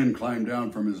 The man climbed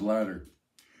down from his ladder.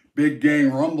 "Big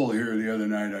gang rumble here the other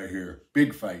night, I hear.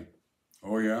 Big fight."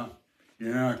 "Oh, yeah?"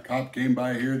 "Yeah, a cop came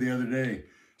by here the other day.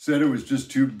 Said it was just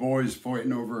two boys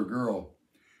fighting over a girl.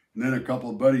 And then a couple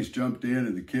of buddies jumped in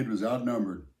and the kid was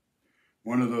outnumbered.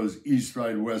 One of those East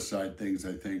Side, West Side things,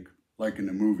 I think, like in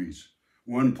the movies.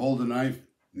 One pulled a knife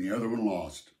and the other one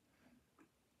lost."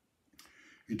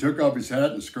 He took off his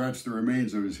hat and scratched the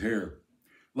remains of his hair.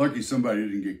 "Lucky somebody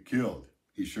didn't get killed."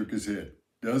 He shook his head.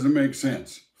 "Doesn't make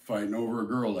sense, fighting over a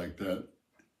girl like that."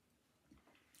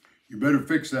 "You better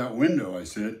fix that window," I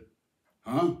said.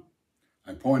 "Huh?"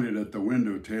 I pointed at the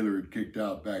window Taylor had kicked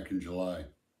out back in July.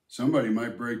 Somebody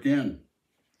might break in.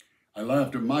 I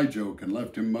laughed at my joke and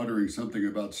left him muttering something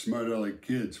about smart-aleck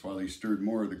kids while he stirred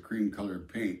more of the cream-colored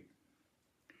paint.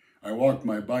 I walked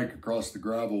my bike across the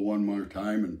gravel one more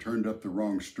time and turned up the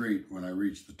wrong street when I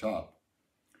reached the top.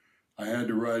 I had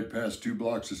to ride past 2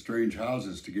 blocks of strange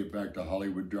houses to get back to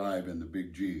Hollywood Drive and the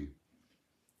Big G.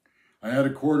 I had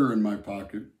a quarter in my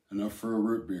pocket, enough for a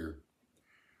root beer.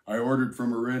 I ordered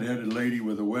from a red-headed lady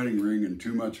with a wedding ring and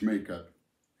too much makeup.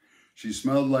 She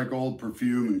smelled like old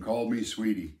perfume and called me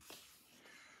sweetie.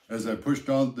 As I pushed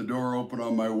the door open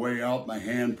on my way out, my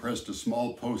hand pressed a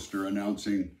small poster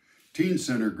announcing, Teen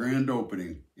Center Grand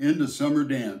Opening, End of Summer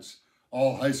Dance,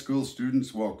 all high school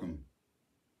students welcome.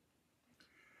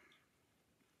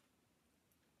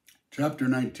 Chapter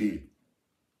 19.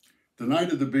 The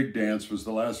night of the big dance was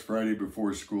the last Friday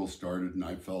before school started, and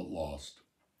I felt lost.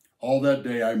 All that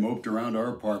day I moped around our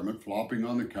apartment, flopping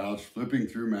on the couch, flipping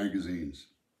through magazines.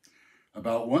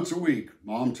 About once a week,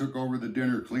 Mom took over the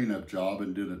dinner cleanup job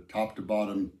and did a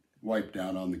top-to-bottom wipe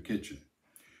down on the kitchen.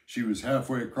 She was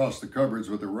halfway across the cupboards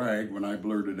with a rag when I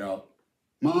blurted out,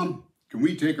 Mom, can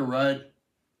we take a ride?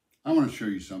 I want to show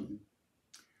you something.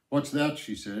 What's that?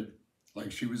 She said,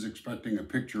 like she was expecting a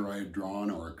picture I had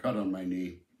drawn or a cut on my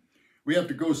knee. We have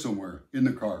to go somewhere, in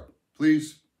the car,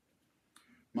 please.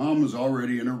 Mom was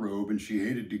already in a robe and she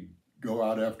hated to go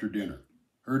out after dinner.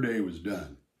 Her day was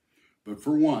done. But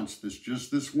for once,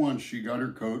 just this once, she got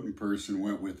her coat and purse and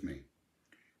went with me.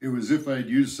 It was as if I had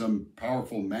used some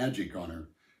powerful magic on her.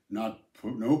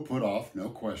 No put off, no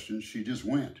questions, she just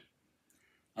went.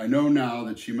 I know now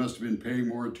that she must have been paying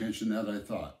more attention than I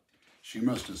thought. She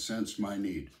must have sensed my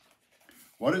need.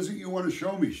 What is it you want to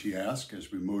show me? She asked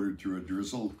as we motored through a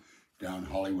drizzle down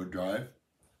Hollywood Drive.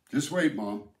 Just wait,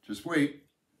 Mom, just wait.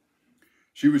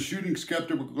 She was shooting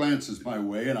skeptical glances my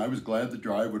way, and I was glad the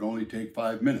drive would only take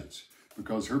 5 minutes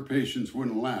because her patience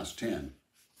wouldn't last 10.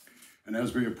 And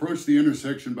as we approached the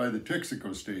intersection by the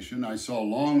Texaco station, I saw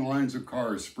long lines of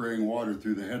cars spraying water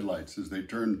through the headlights as they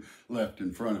turned left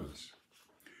in front of us.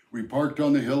 We parked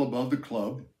on the hill above the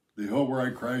club, the hill where I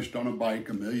crashed on a bike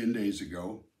a million days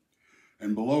ago,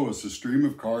 and below us a stream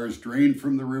of cars drained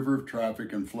from the river of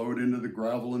traffic and flowed into the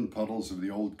gravel and puddles of the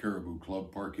old Caribou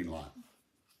Club parking lot.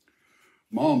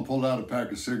 Mom pulled out a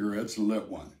pack of cigarettes and lit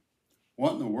one.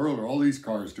 What in the world are all these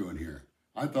cars doing here?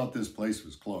 I thought this place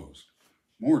was closed.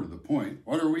 More to the point,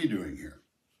 what are we doing here?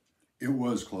 It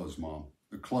was closed, Mom.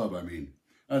 The club, I mean.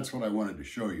 That's what I wanted to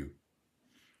show you.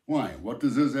 Why? What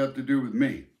does this have to do with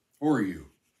me? Or you?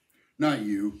 Not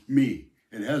you, me.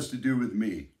 It has to do with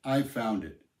me. I found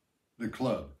it. The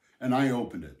club. And I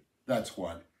opened it. That's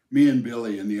what. Me and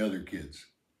Billy and the other kids.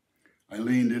 I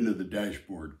leaned into the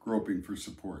dashboard, groping for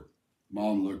support.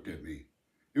 Mom looked at me.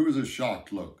 It was a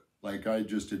shocked look, like I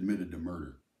just admitted to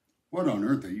murder. What on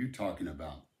earth are you talking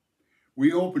about?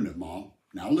 We opened it, Mom.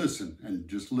 Now listen, and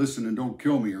just listen and don't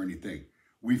kill me or anything.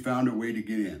 We found a way to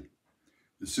get in.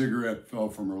 The cigarette fell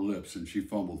from her lips and she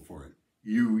fumbled for it.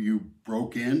 You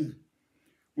broke in?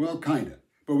 Well, kinda,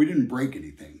 but we didn't break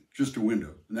anything, just a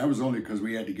window. And that was only because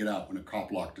we had to get out when a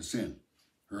cop locked us in.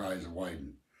 Her eyes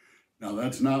widened. Now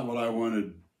that's not what I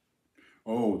wanted.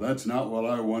 Oh, that's not what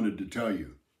I wanted to tell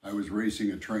you. I was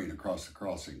racing a train across the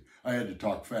crossing. I had to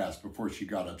talk fast before she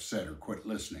got upset or quit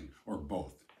listening, or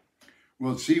both.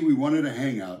 Well, see, we wanted a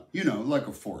hangout, like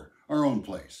a fort, our own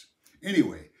place.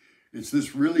 Anyway, it's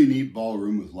this really neat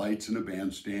ballroom with lights and a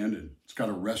bandstand, and it's got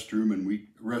a restaurant,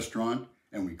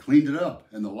 and we cleaned it up,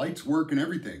 and the lights work and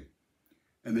everything.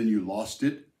 And then you lost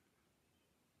it.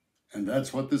 And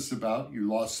that's what this is about? You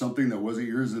lost something that wasn't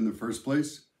yours in the first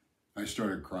place? I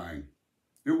started crying.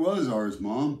 It was ours,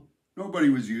 Mom. Nobody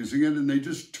was using it, and they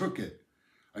just took it.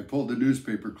 I pulled the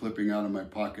newspaper clipping out of my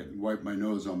pocket and wiped my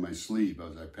nose on my sleeve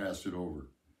as I passed it over.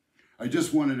 I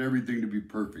just wanted everything to be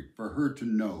perfect, for her to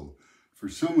know, for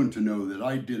someone to know that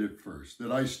I did it first,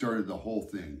 that I started the whole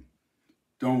thing.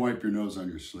 Don't wipe your nose on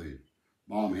your sleeve.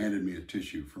 Mom handed me a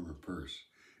tissue from her purse.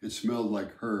 It smelled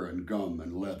like her and gum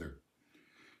and leather.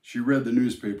 She read the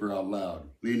newspaper out loud,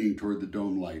 leaning toward the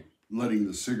dome light, letting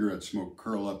the cigarette smoke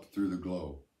curl up through the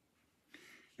glow.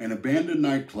 An abandoned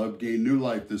nightclub gained new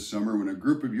life this summer when a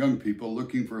group of young people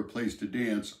looking for a place to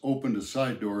dance opened a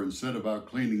side door and set about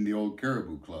cleaning the old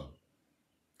Caribou Club.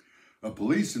 A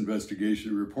police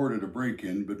investigation reported a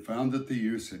break-in, but found that the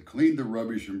youths had cleaned the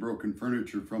rubbish and broken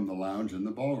furniture from the lounge and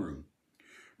the ballroom.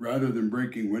 Rather than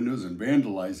breaking windows and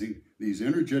vandalizing, these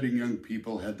energetic young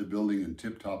people had the building in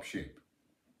tip-top shape.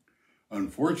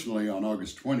 Unfortunately, on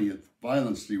August 20th,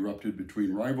 violence erupted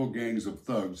between rival gangs of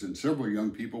thugs and several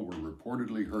young people were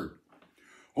reportedly hurt.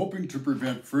 Hoping to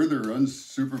prevent further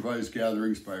unsupervised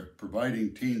gatherings by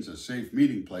providing teens a safe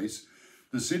meeting place,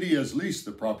 the city has leased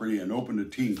the property and opened a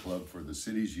teen club for the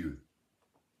city's youth.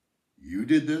 You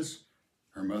did this?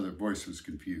 Her mother's voice was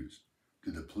confused.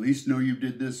 Do the police know you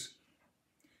did this?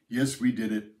 Yes, we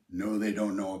did it. No, they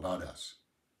don't know about us.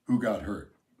 Who got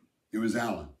hurt? It was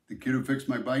Alan, the kid who fixed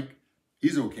my bike.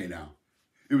 He's okay now.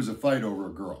 It was a fight over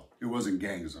a girl. It wasn't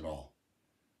gangs at all.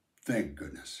 Thank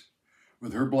goodness.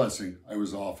 With her blessing, I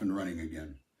was off and running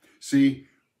again. See,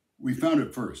 we found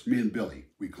it first, me and Billy.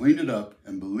 We cleaned it up,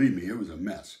 and believe me, it was a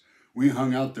mess. We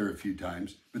hung out there a few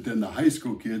times, but then the high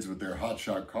school kids with their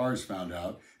hotshot cars found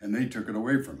out, and they took it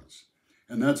away from us.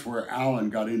 And that's where Alan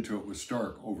got into it with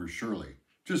Stark over Shirley.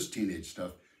 Just teenage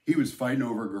stuff. He was fighting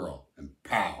over a girl, and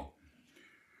pow.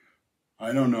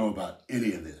 I don't know about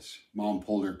any of this. Mom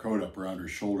pulled her coat up around her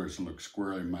shoulders and looked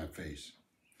squarely in my face.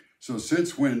 So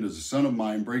since when does a son of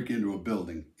mine break into a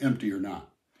building, empty or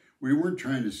not? We weren't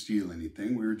trying to steal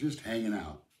anything. We were just hanging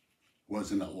out.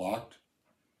 Wasn't it locked?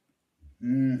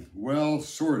 Well,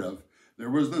 sort of.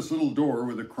 There was this little door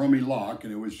with a crummy lock,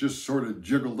 and it was just sort of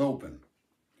jiggled open.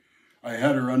 I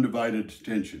had her undivided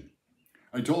attention.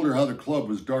 I told her how the club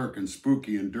was dark and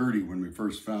spooky and dirty when we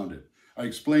first found it. I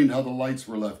explained how the lights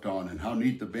were left on and how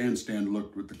neat the bandstand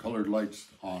looked with the colored lights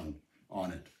on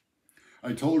it.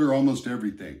 I told her almost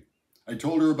everything. I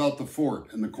told her about the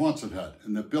fort and the Quonset hut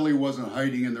and that Billy wasn't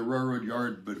hiding in the railroad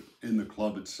yard but in the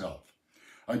club itself.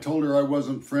 I told her I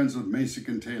wasn't friends with Masick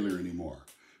and Taylor anymore,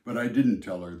 but I didn't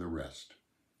tell her the rest.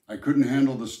 I couldn't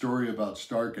handle the story about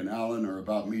Stark and Alan or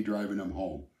about me driving him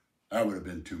home. That would have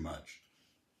been too much.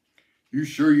 You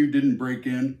sure you didn't break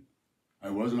in? I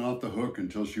wasn't off the hook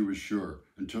until she was sure,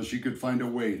 until she could find a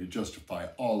way to justify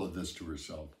all of this to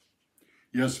herself.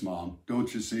 Yes, Mom,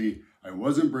 don't you see, I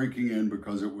wasn't breaking in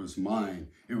because it was mine.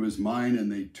 It was mine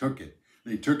and they took it.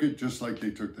 They took it just like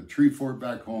they took the tree fort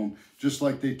back home, just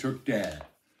like they took Dad.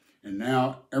 And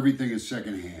now everything is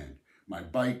secondhand. My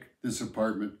bike, this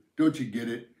apartment, don't you get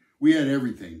it? We had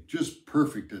everything, just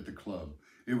perfect at the club.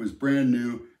 It was brand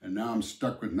new, and now I'm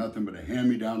stuck with nothing but a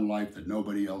hand-me-down life that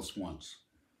nobody else wants.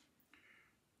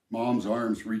 Mom's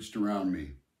arms reached around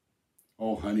me.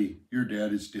 Oh, honey, your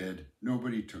dad is dead.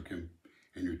 Nobody took him.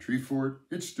 And your tree fort,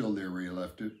 it's still there where you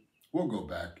left it. We'll go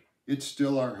back. It's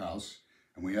still our house,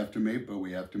 and we have to make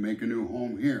a new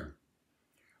home here.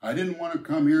 I didn't want to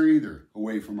come here either,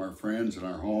 away from our friends and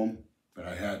our home, but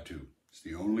I had to. It's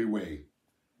the only way.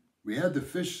 We had the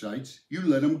fish sites. You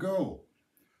let them go.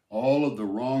 All of the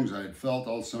wrongs I had felt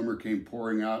all summer came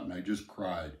pouring out, and I just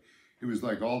cried. It was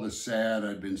like all the sad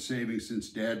I'd been saving since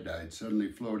Dad died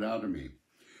suddenly flowed out of me.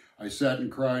 I sat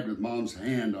and cried with Mom's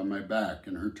hand on my back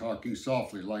and her talking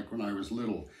softly like when I was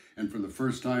little, and for the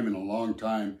first time in a long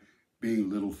time,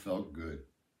 being little felt good.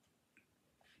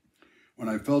 When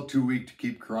I felt too weak to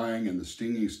keep crying and the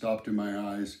stinging stopped in my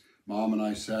eyes, Mom and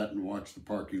I sat and watched the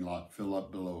parking lot fill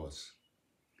up below us.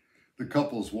 The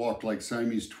couples walked like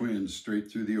Siamese twins straight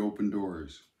through the open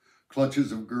doors.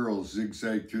 Clutches of girls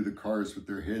zigzagged through the cars with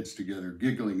their heads together,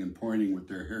 giggling and pointing with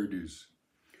their hairdos.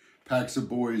 Packs of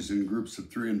boys in groups of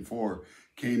 3 and 4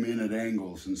 came in at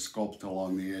angles and sculpted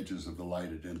along the edges of the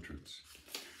lighted entrance.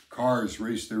 Cars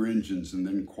raced their engines and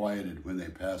then quieted when they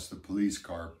passed the police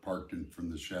car parked in from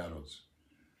the shadows.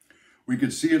 We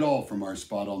could see it all from our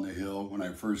spot on the hill where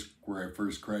I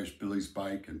first crashed Billy's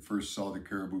bike and first saw the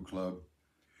Caribou Club.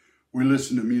 We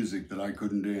listened to music that I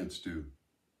couldn't dance to.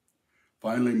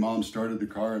 Finally, Mom started the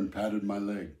car and patted my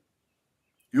leg.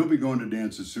 You'll be going to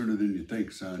dances sooner than you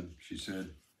think, son, she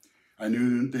said. I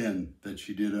knew then that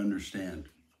she did understand,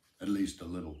 at least a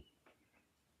little.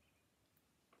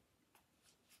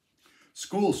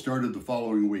 School started the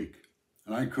following week,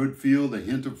 and I could feel the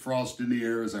hint of frost in the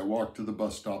air as I walked to the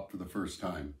bus stop for the first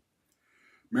time.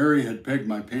 Mary had pegged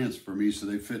my pants for me so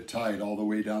they fit tight all the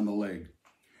way down the leg.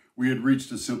 We had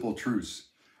reached a simple truce.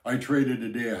 I traded a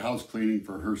day of house cleaning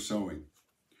for her sewing.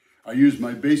 I used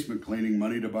my basement cleaning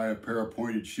money to buy a pair of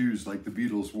pointed shoes like the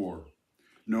Beatles wore.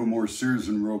 No more Sears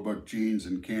and Roebuck jeans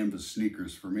and canvas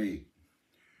sneakers for me.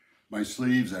 My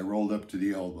sleeves I rolled up to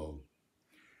the elbow.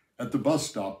 At the bus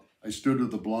stop, I stood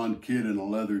with a blonde kid in a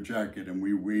leather jacket and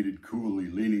we waited coolly,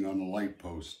 leaning on a light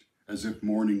post, as if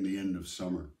mourning the end of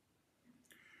summer.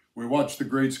 We watched the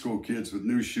grade school kids with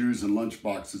new shoes and lunch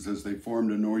boxes as they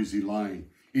formed a noisy line,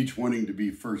 each wanting to be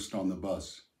first on the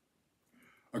bus.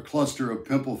 A cluster of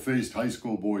pimple-faced high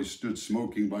school boys stood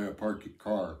smoking by a parked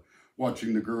car,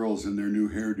 watching the girls in their new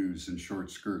hairdos and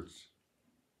short skirts.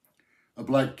 A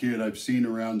black kid I've seen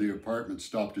around the apartment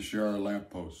stopped to share our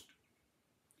lamppost.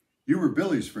 You were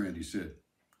Billy's friend, he said.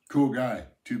 Cool guy.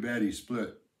 Too bad he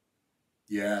split.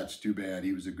 Yeah, it's too bad.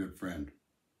 He was a good friend.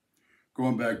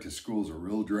 Going back to school's a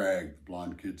real drag, the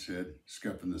blonde kid said,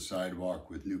 scuffing the sidewalk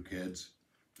with new kids.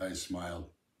 I smiled.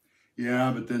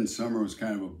 Yeah, but then summer was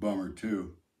kind of a bummer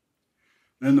too.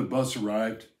 Then the bus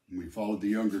arrived and we followed the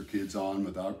younger kids on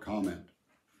without comment.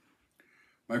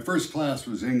 My first class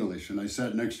was English and I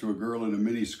sat next to a girl in a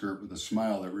miniskirt with a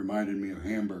smile that reminded me of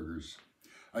hamburgers.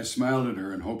 I smiled at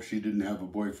her and hoped she didn't have a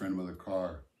boyfriend with a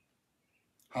car.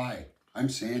 Hi, I'm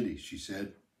Sandy, she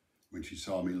said when she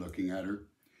saw me looking at her.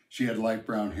 She had light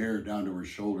brown hair down to her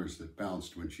shoulders that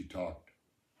bounced when she talked.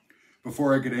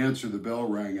 Before I could answer, the bell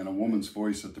rang and a woman's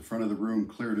voice at the front of the room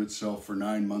cleared itself for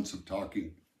 9 months of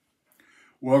talking.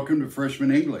 Welcome to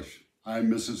Freshman English. I'm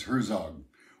Mrs. Herzog.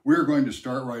 We're going to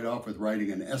start right off with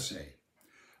writing an essay.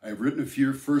 I've written a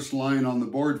few first line on the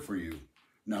board for you.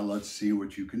 Now let's see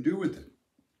what you can do with it.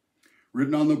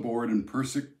 Written on the board in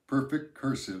perfect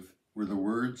cursive were the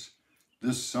words,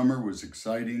 "This summer was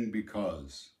exciting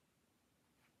because."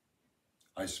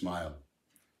 I smiled.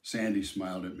 Sandy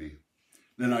smiled at me.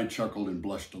 Then I chuckled and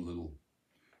blushed a little.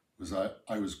 Was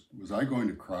I going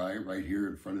to cry right here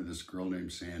in front of this girl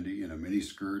named Sandy in a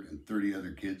miniskirt and 30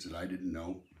 other kids that I didn't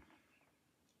know?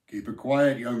 Keep it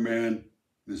quiet, young man.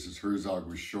 Mrs. Herzog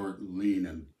was short and lean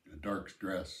in a dark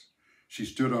dress. She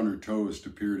stood on her toes to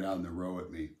peer down the row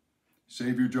at me.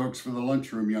 Save your jokes for the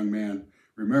lunchroom, young man.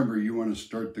 Remember, you want to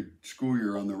start the school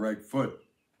year on the right foot.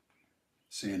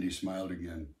 Sandy smiled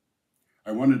again.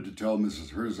 I wanted to tell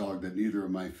Mrs. Herzog that neither of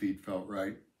my feet felt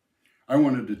right. I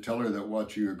wanted to tell her that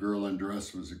watching a girl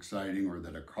undress was exciting or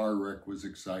that a car wreck was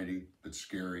exciting but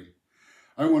scary.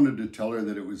 I wanted to tell her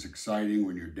that it was exciting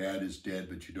when your dad is dead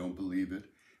but you don't believe it,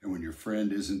 and when your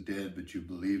friend isn't dead but you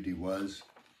believed he was.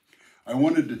 I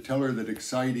wanted to tell her that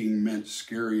exciting meant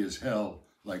scary as hell,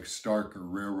 like Stark or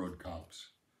railroad cops.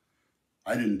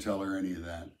 I didn't tell her any of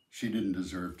that. She didn't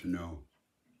deserve to know.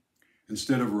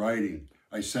 Instead of writing,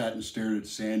 I sat and stared at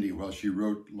Sandy while she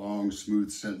wrote long,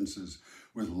 smooth sentences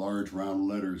with large, round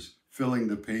letters, filling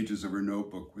the pages of her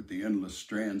notebook with the endless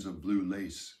strands of blue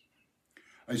lace.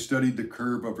 I studied the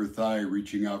curve of her thigh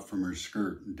reaching out from her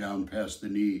skirt and down past the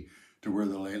knee to where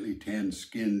the lightly tanned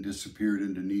skin disappeared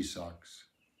into knee socks.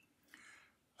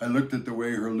 I looked at the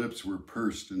way her lips were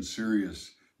pursed and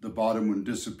serious, the bottom one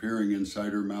disappearing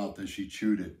inside her mouth as she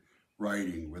chewed it,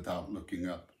 writing without looking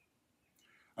up.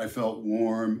 I felt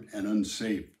warm and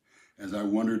unsafe as I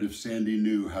wondered if Sandy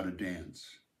knew how to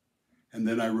dance. And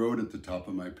then I wrote at the top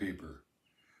of my paper,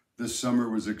 "This summer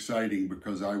was exciting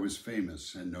because I was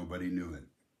famous and nobody knew it."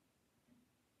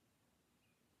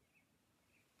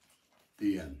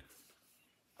 The end.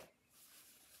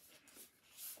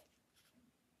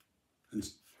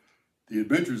 And the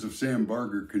adventures of Sam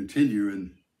Barger continue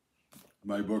in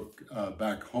my book,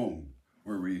 Back Home,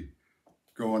 where we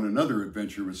go on another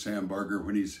adventure with Sam Barger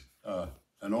when he's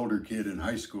an older kid in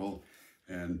high school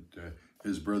and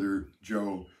his brother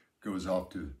Joe goes off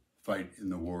to fight in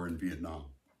the war in Vietnam.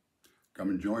 Come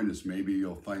and join us. Maybe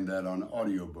you'll find that on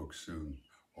audiobook soon,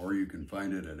 or you can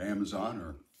find it at Amazon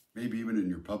or maybe even in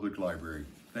your public library.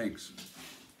 Thanks.